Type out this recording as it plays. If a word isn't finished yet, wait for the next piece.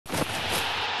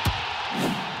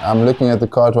I'm looking at the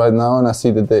card right now and I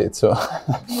see the date, so...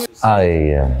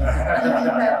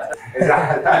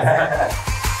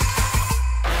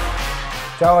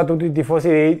 Ciao a tutti I tifosi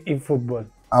di eFootball.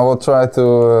 I will try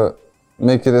to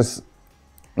make it as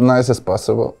nice as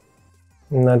possible.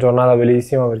 Una giornata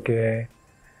bellissima perché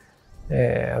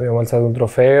abbiamo alzato un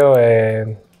trofeo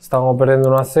e stavamo perdendo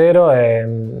 1-0 e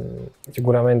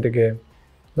sicuramente che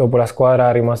dopo la squadra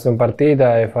è rimasta in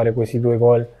partita e fare questi 2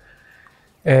 gol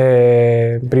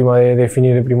prima di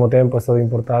finire il primo tempo è stato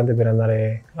importante per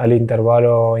andare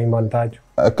all'intervallo in vantaggio.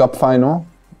 A cup final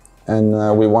and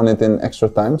we won it in extra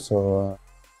time, so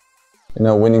you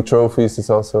know, winning trophies is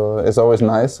always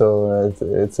nice, so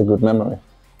it's a good memory.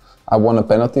 I won a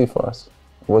penalty for us.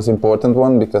 It was an important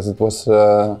one because it was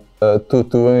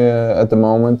 2-2 at the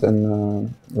moment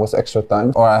and was extra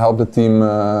time. Or I helped the team,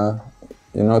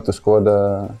 you know, to score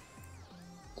the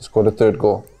 3rd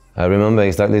goal. I remember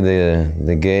exactly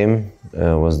the game.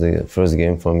 Was the first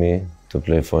game for me to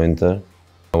play for Inter.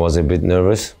 I was a bit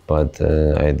nervous, but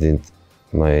I did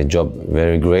my job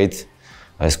very great.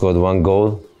 I scored 1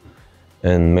 goal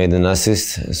and made an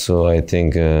assist, so I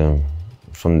think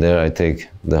from there I take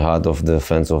the heart of the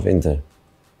fans of Inter.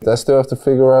 I still have to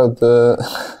figure out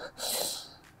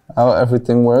how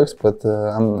everything works, but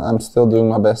I'm still doing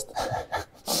my best.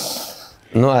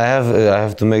 No, I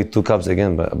have to make 2 cups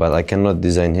again, but I cannot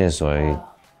design here, so I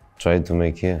try to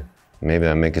make here. Maybe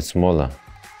I make it smaller.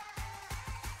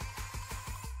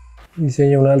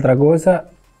 Disegno un'altra cosa.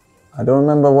 I don't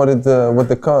remember what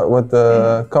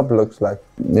the cup looks like.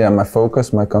 Yeah, my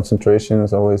focus, my concentration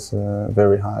is always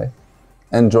very high,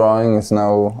 and drawing is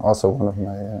now also one of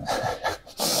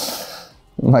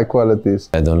my qualities.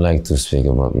 I don't like to speak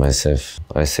about myself.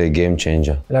 I say game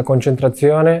changer. La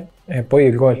concentrazione e poi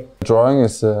il gol. Drawing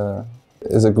is a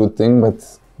good thing, but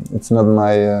it's not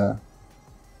my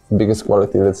biggest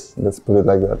quality. Let's put it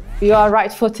like that. You are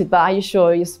right-footed, but are you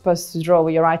sure you're supposed to draw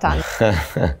with your right hand?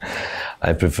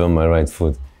 I prefer my right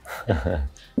foot.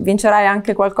 Vincerai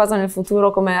anche qualcosa nel futuro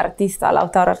come artista,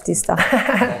 Lautaro artista?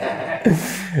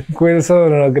 Questo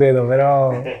non lo credo,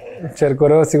 però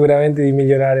cercherò sicuramente di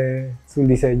migliorare sul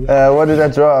disegno. What did I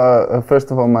draw?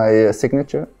 First of all, my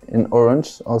signature in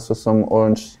orange, also some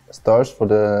orange stars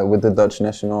with the Dutch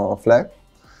national flag.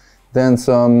 Then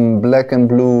some black and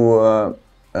blue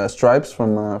stripes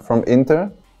from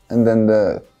Inter, and then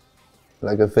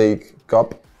like a fake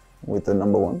cup with the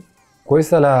number 1.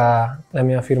 Questa è la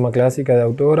mia firma classica di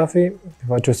autografi, che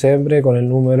faccio sempre con il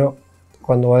numero.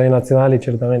 Quando vado ai nazionali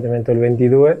certamente metto il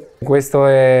 22. Questo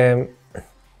è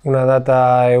una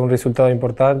data e un risultato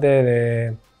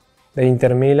importante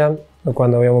dell'Inter Milan,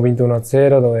 quando abbiamo vinto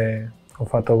 1-0, dove ho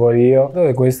fatto gol io.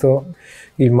 E questo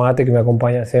il mate che mi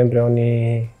accompagna sempre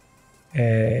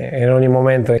in ogni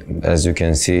momento. As you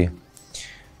can see,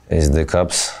 is the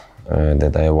cups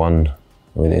that I won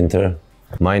with Inter.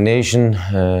 My nation,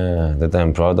 that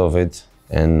I'm proud of it,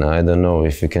 and I don't know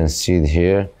if you can see it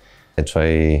here. I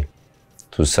try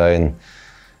to sign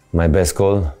my best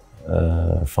goal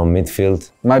from midfield.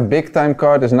 My big time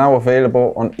card is now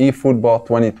available on eFootball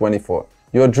 2024.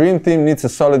 Your dream team needs a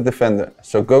solid defender,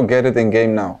 so go get it in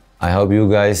game now. I hope you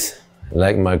guys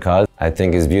like my card. I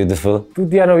think it's beautiful.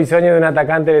 Tutti hanno bisogno di un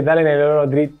attaccante letale nel loro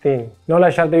dream team. Non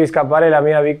lasciatevi scappare la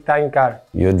mia big time card.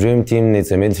 Your dream team needs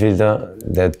a midfielder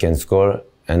that can score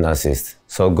and assist.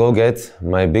 So go get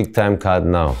my big time card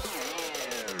now.